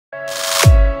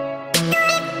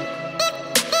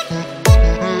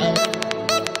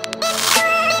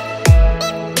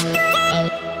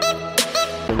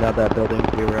cleaned out that building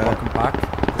we were at. Welcome back.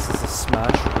 This is a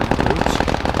smash reboot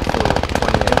for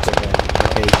 28 again.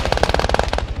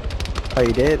 Oh,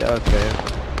 you did? Okay.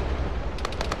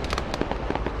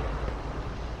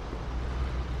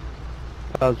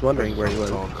 I was wondering where he was.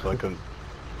 So I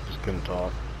just couldn't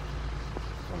talk.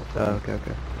 Oh, okay.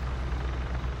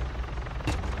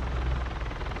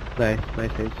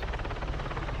 Nice, Hayes.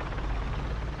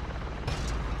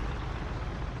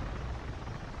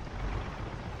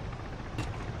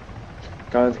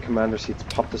 Guy in the commander seats,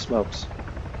 pop the smokes.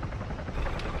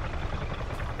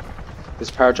 This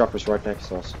power dropper's right next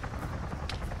to us.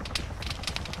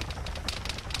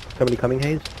 Somebody coming,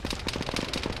 Hayes?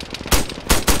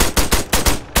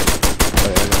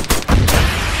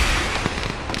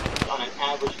 On an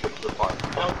average trip to the park.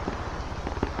 No.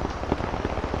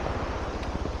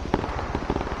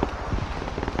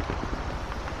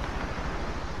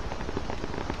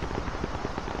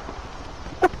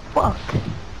 Fuck!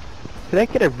 Did I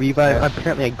get a revive? Yeah.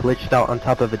 Apparently I glitched out on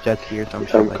top of a jet ski or some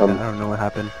shit like that. I don't know what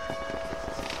happened.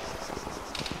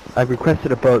 I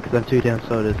requested a boat because I'm too damn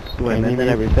slow to swim, and then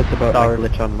I requested a boat and I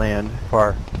glitch on land.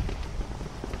 Far.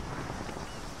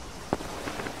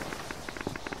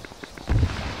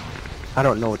 I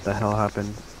don't know what the hell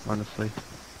happened, honestly.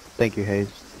 Thank you, Hayes.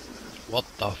 What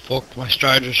the fuck? My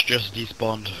Striders just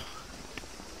despawned.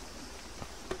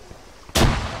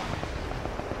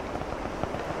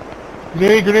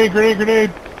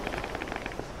 Grenade!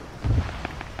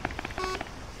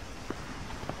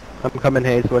 I'm coming,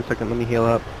 Hayes. 1 second, let me heal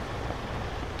up.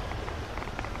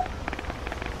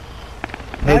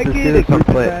 Hayes, let's do this on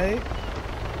foot.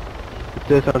 Let's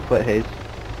do this on foot, Hayes.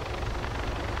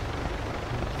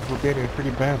 We're getting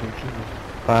pretty badly, Jesus.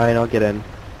 Fine, I'll get in.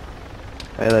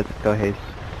 Alright, let's go, Hayes.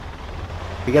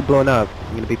 If we get blown up,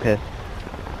 I'm gonna be pissed.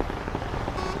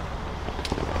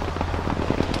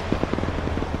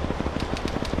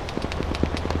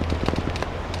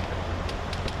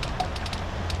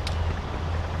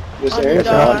 There's air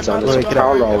drops on this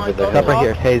tower over there. Stop right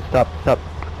here. Hayes, stop.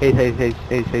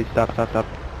 Hayes, stop.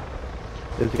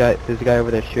 There's a guy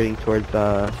over there shooting towards 3.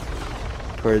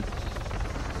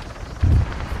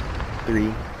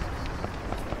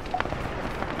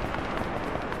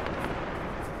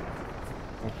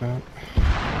 What's that?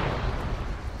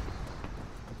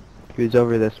 He was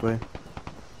over this way.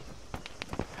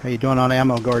 How you doing on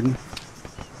ammo, Gordon?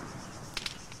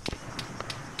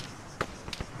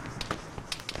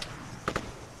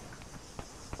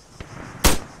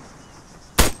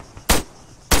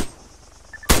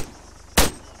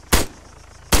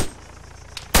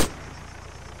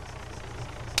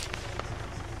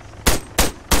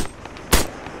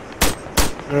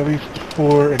 There are at least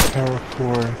 4 in Tower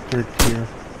 4, 3rd tier.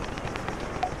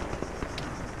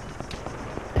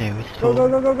 There we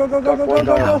Go, one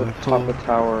guy on the top of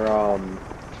tower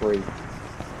 3.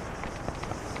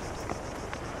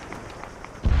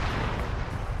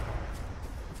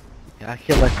 Yeah, I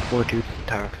killed like 4 dudes in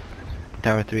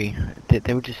Tower 3.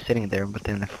 They were just sitting there, but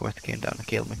then the 4th came down and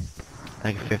killed me.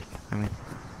 Like 5th, I mean.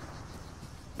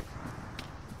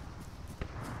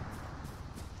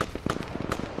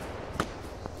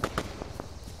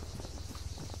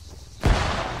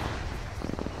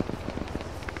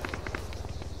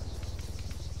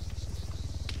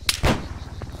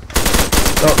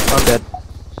 Oh, I'm dead.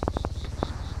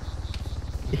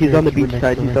 He's on the beach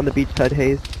side. He's on the beach side,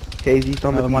 Hayes. Hayes, he's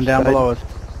on the beach one down side. below us.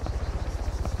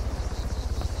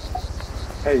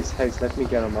 Hayes, let me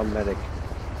get him, I'm medic.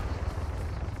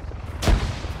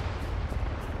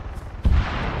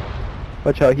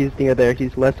 Watch out, he's near there.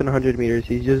 He's less than 100 meters.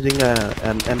 He's using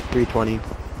an M320.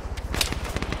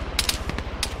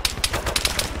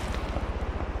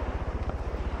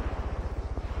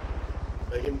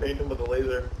 I can paint him with a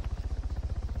laser.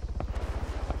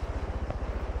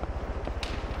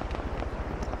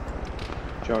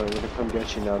 John, I'm gonna come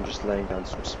get you now, I'm just laying down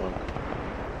some smoke.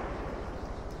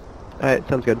 Alright,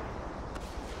 sounds good.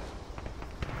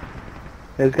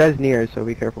 Yeah, this guy's near, so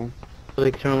be careful.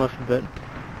 Like turn left a bit,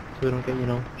 so we don't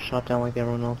get, shot down like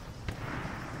everyone else.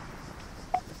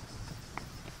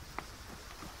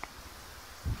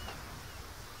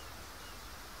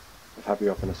 I'll have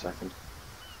you up in a second.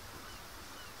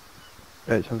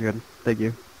 Alright, sounds good. Thank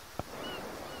you.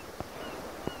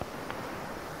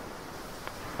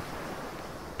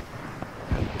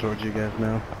 Heading towards you guys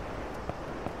now.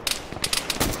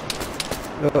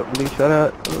 Oh, Lee shot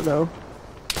out. Oh no.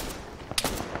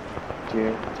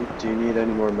 Do you need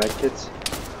any more medkits?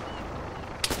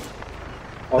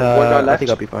 Oh, one guy I left. think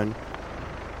I'll be fine.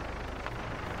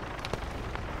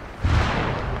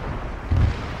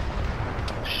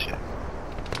 Oh shit.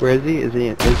 Where is he? Is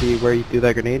he where you threw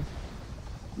that grenade?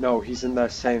 No, he's in the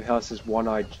same house as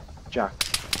One-Eyed Jack.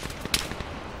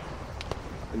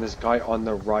 And there's a guy on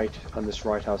the right, on this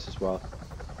right house as well.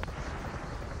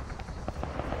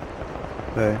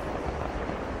 Okay.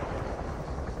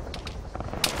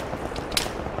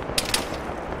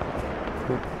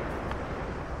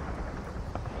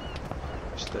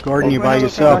 Gordon, you by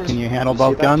yourself. Can you handle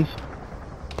both guns?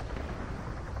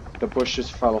 The bush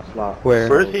just fell flat. Where?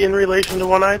 Where is he in relation to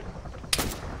One-Eyed?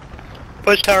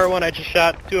 Push tower 1, I just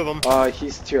shot 2 of them.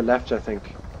 He's to your left, I think.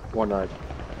 One-Eyed.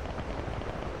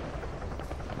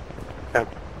 Yeah.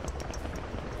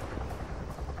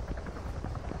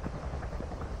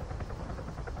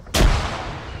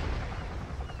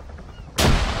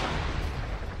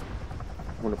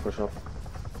 I'm gonna push up.